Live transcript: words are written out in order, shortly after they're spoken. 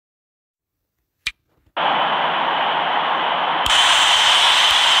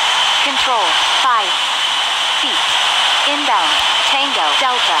Control 5 feet. Inbound Tango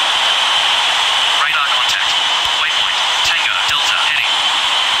Delta. Radar contact. Waypoint Tango Delta heading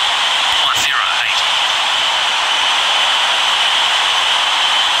 108.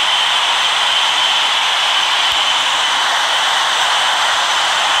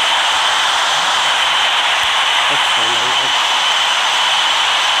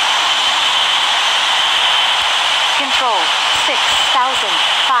 Control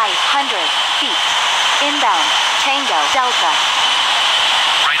 6,500 feet. Inbound Tango Delta.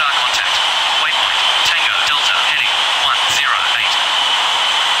 Radar contact. Waypoint Tango Delta heading 108.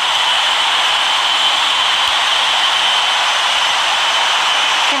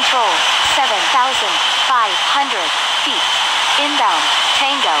 Control 7,500 feet. Inbound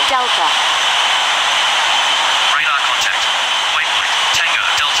Tango Delta. Radar contact. Waypoint Tango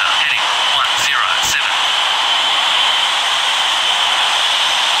Delta heading 107.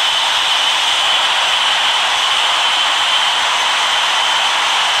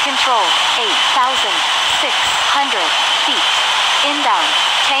 Control 8,600 feet. Inbound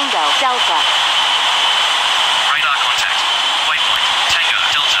Tango Delta. Radar contact. Waypoint Tango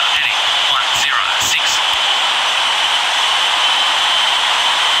Delta heading 106.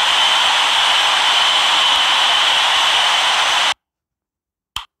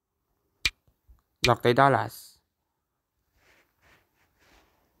 Lọt tới Dallas.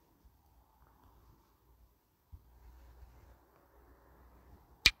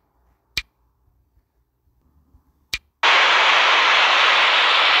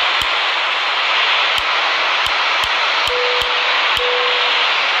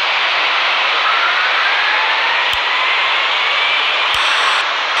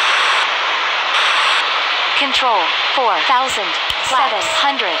 Control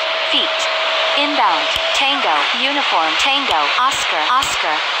 4,700 feet. Inbound Tango Uniform Tango Oscar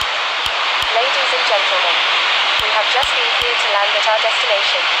Oscar. Ladies and gentlemen, we have just been cleared to land at our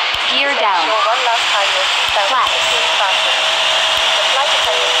destination. Gear Please down. ensure one last time your seatbelt Flat. is securely fastened. The flight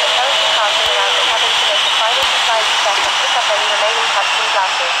attendants are currently passing around the cabin to make a final surprise check and pick up any remaining cups and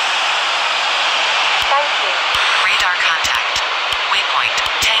glasses. Thank you. Radar contact. Waypoint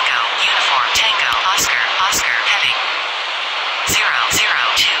Tango Uniform Tango Oscar Oscar heading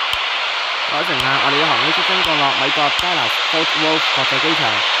 002. 各位乘客，我哋嘅航機即將降落美國 Dallas Fort Worth 國際機場，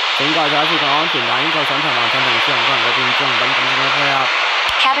請各位在一次嘅安全帶應該上層環進行使用個人嘅電子用品感應嘅配合。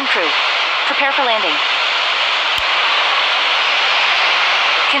 Cabin crew, prepare for landing.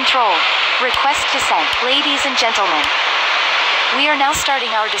 Control, request descent. Ladies and gentlemen, we are now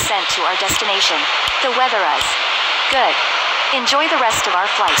starting our descent to our destination. The weather is good. Enjoy the rest of our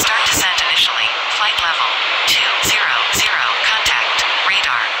flight. Start descent initially. Flight level 200. Contact.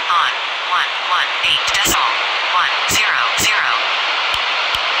 Radar on 118.100.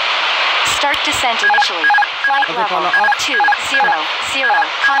 Start descent initially. Flight Okay, level Paula, up. 200.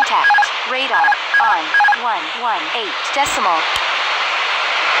 Contact. Radar on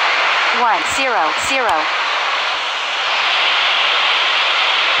 118.100.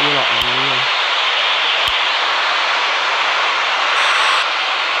 要落雨嘅。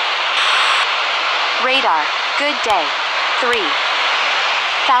 Radar, good day.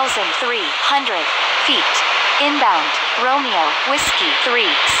 3,300 feet. Inbound, Romeo, Whiskey, 36,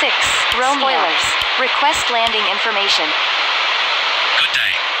 Romeo. Spoilers, request landing information. Good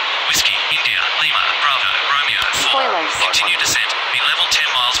day. Whiskey India Lima Bravo Romeo 4. Spoilers. Continue descent. Be level 10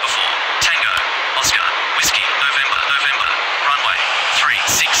 miles before. Tango Oscar Whiskey November runway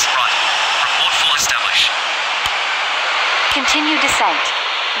 36 right. Report full establish. Continue descent.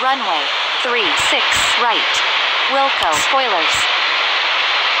 Runway, 36 right. Wilco, spoilers.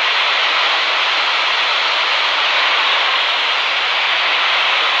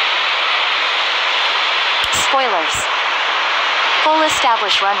 Spoilers. Full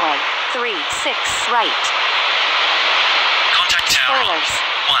establish runway, 36 right. Contact tower on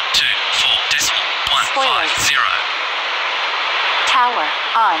Spoilers. 124.150. Tower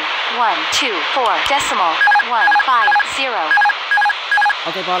on 124.150.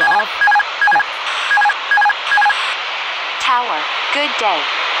 Okay, Paula, off. Check. Tower, good day.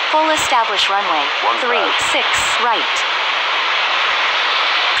 Full establish runway, 36 right.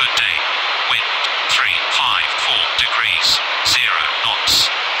 Good day. Wind 354 degrees 0 knots.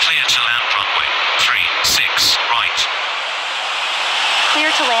 Clear to land runway 36 right. Clear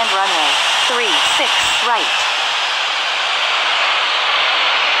to land runway, 36 right.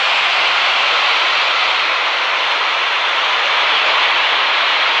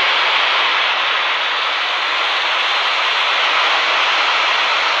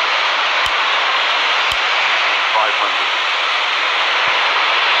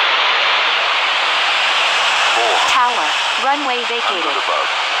 Runway 100 vacated. above.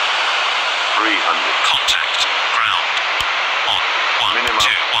 300. Contact. Ground. On. Minimum.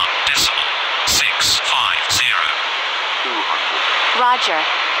 121.650. 200. Roger.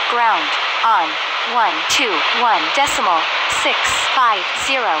 Ground. On. 121.650.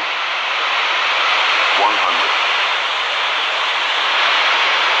 100.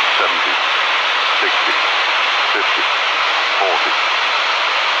 70. 60. 50. 40.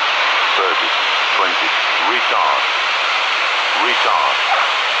 30. 20. Retard. Retard.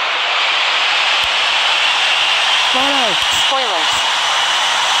 Spoilers.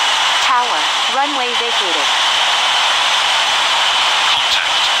 Tower. Runway vacated.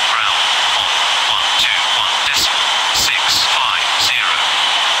 Contact. Ground. On.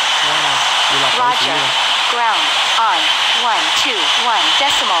 121.650. Roger. Ground. On.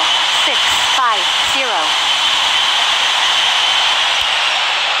 121.650.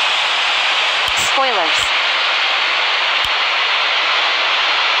 Spoilers.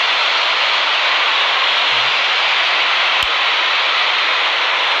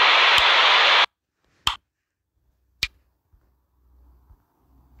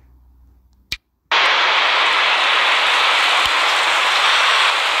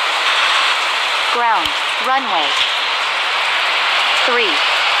 Ground. Runway. 3.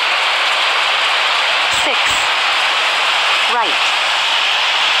 6. Right.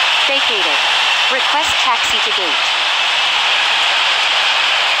 Vacated. Request taxi to gate.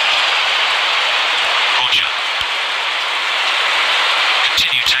 Roger.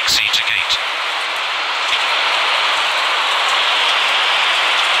 Continue taxi to gate.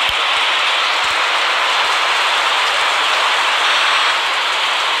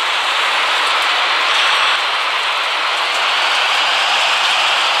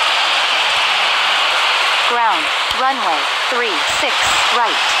 Ground. Runway. 3. 6.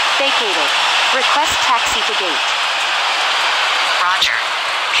 Right. Vacated. Request taxi to gate. Roger.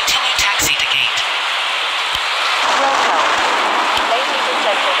 Continue taxi to gate. Wilco. Ladies and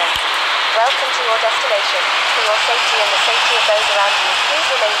gentlemen, welcome to your destination. For your safety and the safety of those around you, please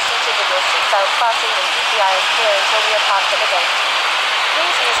remain seated with your seatbelt fastened and keep the aisles clear until we are past at the gate.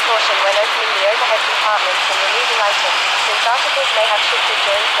 Please use caution when opening the overhead compartments and removing items, since articles may have shifted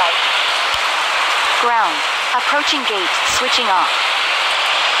during flight. Ground. Approaching gate. Switching off.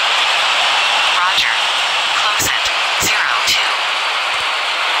 Roger. Close it. 02.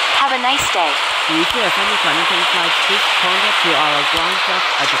 Have a nice day. If you have any connecting flights, please contact to our ground staff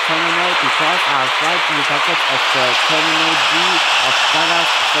at the terminal because our flight is located at the Terminal D of Dallas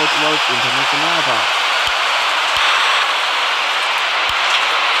Fort Worth International Airport.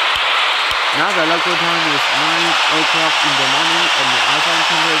 Now the local time is 9 o'clock in the morning and the outside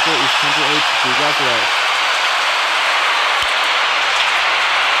temperature is 28 degrees Celsius.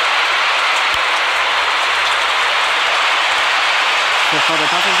 So for the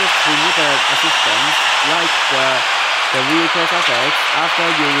passengers who need assistance, like the wheelchair suffix, after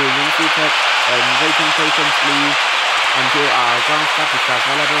you remain seated and waiting patiently until our ground staff is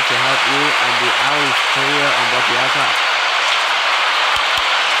available to help you and the aisle is clear on board the aircraft.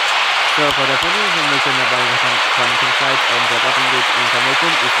 So for the further information about the connecting flights and the boarding gate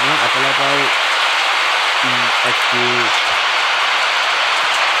information is now available at the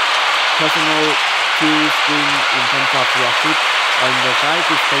personal key screen in terms of your seat on the flight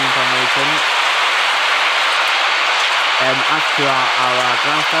display information and ask to our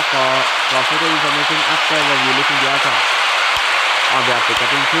ground staff for further information after when you leave the aircraft. On behalf of the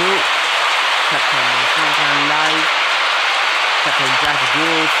cabin crew, Captain Franklin Lai, Captain Jack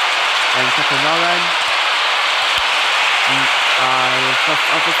Jules, and Captain Lauren, First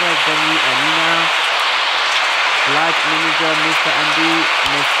Officer Jenny and Nina, Flight Manager Mr. Andy,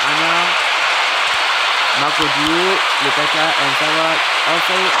 Miss Anna, Marco Giu, Rebecca and Sarah.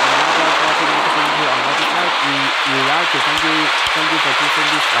 Also, another 40 cabin crew on board the flight. We would like to thank you for choosing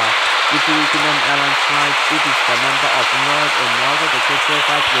this Ethiopian Airlines flight. This is the member of Emirates and also the crucial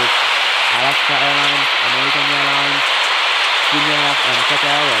flight with Alaska Airlines, American Airlines, Union and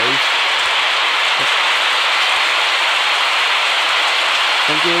Qatar Airways.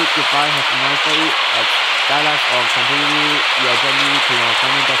 Thank you. Goodbye. Have a nice day at Dallas or continue your journey to your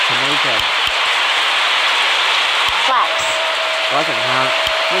final destination. Flaps. 各位乘客，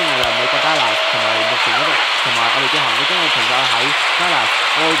歡迎嚟美國 Dallas 同埋目前嗰度，同埋我哋嘅航機將會停靠喺 Dallas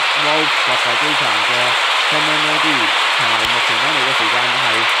Fort Worth 國際機場嘅 Terminal D，同埋目前當地嘅時間係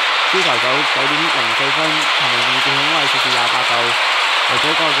朝頭早9:04，同埋預見氣溫係-28度。為咗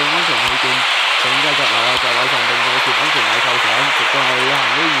個人安全起見，請繼續留喺座位上並要貼安全帶扣上，直到我哋嘅航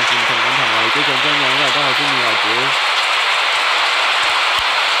機完全停穩同埋機長將兩個人都可先至為止。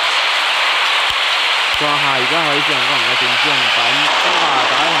過下而家家可以試用個人嘅電子用品，當話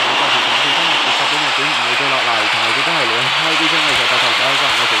大家同我作條同事生活節發本日件唔會對落嚟，同埋記得係離開機中嘅時候，帶頭所有個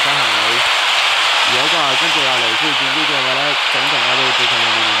人嘅隨身行李。如果話跟住落嚟需要轉機嘅話咧，請同我哋地勤人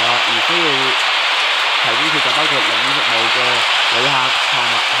員聯絡，而需要提供協助包括輪椅服務嘅旅客，同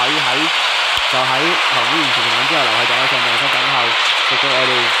埋喺航空員完成停穩之後留喺座位上面室等候，直到我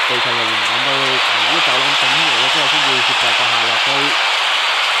哋地勤人員趕到航空走廊整清嚟咗之後，先至接載閣下落機。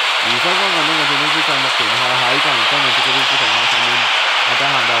而相關咁樣嘅正式資訊目前係喺個人方面接嗰啲視頻網上面，我哋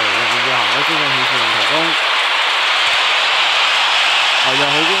行到入面嘅航空資訊顯示用提供。為咗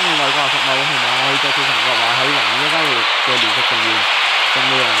好公共外國服務，同埋我可以再次承諾話喺橫依一家嘅聯席成員，仲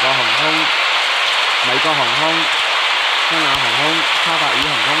會韓國航空、美國航空、香港航空、卡塔爾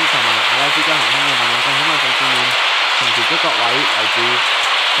航空同埋阿拉斯加航空嘅朋友更希望再見面，同時祝各位嚟自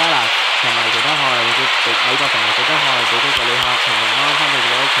加拿大同埋其他海外嘅美國同埋其他海外地區嘅旅客平平安安翻到自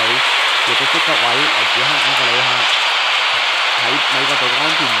己屋企，亦都祝各位嚟自香港嘅旅客喺美國度嘅安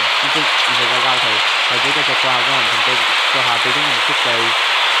全知識現實嘅假期，或者繼續過下個行程對過下最終嘅目的地，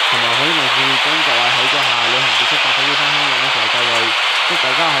同埋可以嘗試將各位喺過下旅行結束搭飛機翻香港嘅時候再會，祝大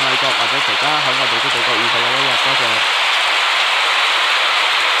家喺美國或者其他海外地區度過愉快嘅一日，多謝。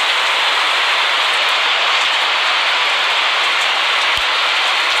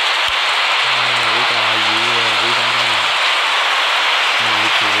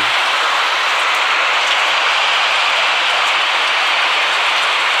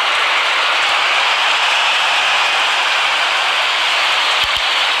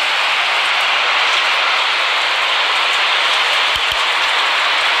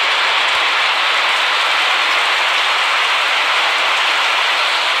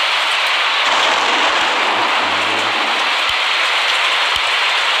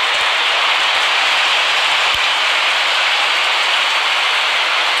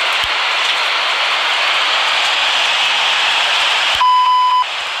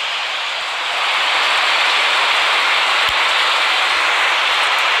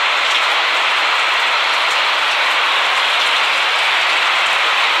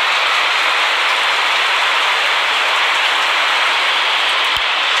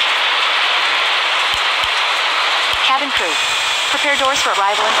Cabin crew, prepare doors for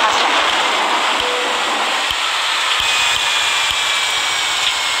arrival and cross-check.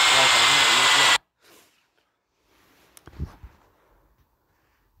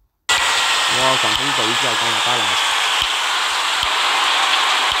 哇！防空隊之後降落巴黎。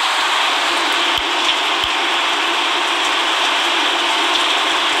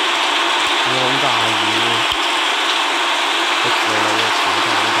好大雨，逼死你嘅潮真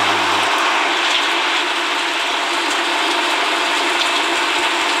係好大雨。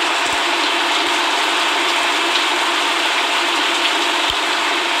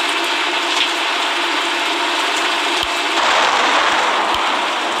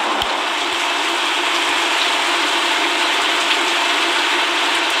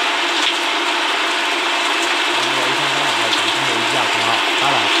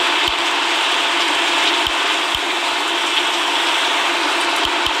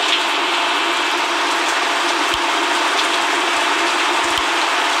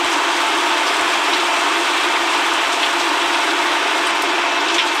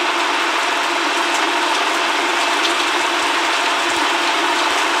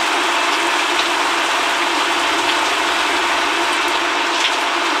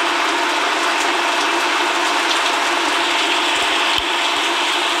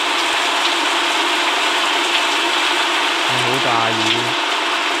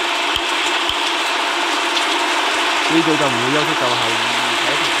呢隊就唔會休息，就係睇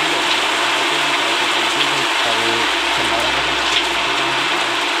條天路同埋兩個鐘頭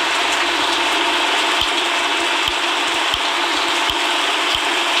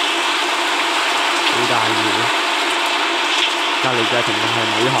好大雨，隔離嘅情況係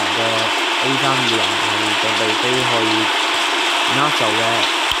美航嘅 A320係準備飛去 NASA 嘅。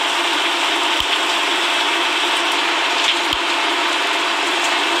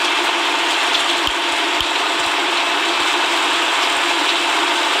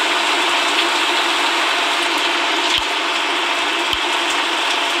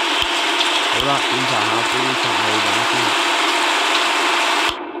好啦，檢查下飛速系統先，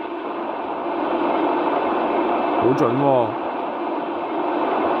好準喎！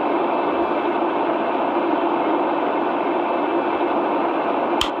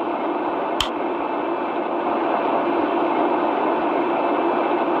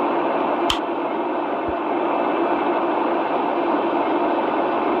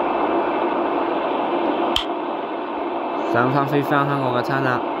上返飛返香港嘅餐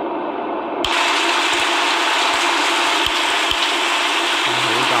啦！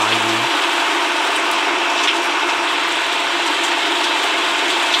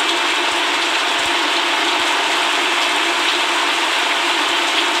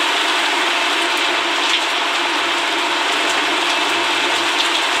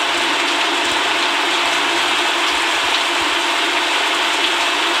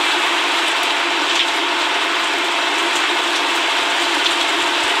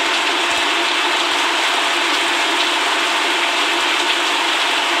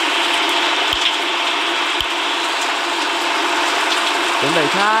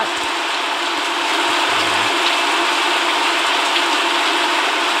 cut。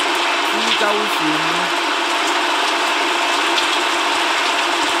9成，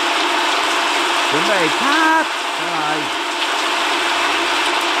準備 cut，再嚟。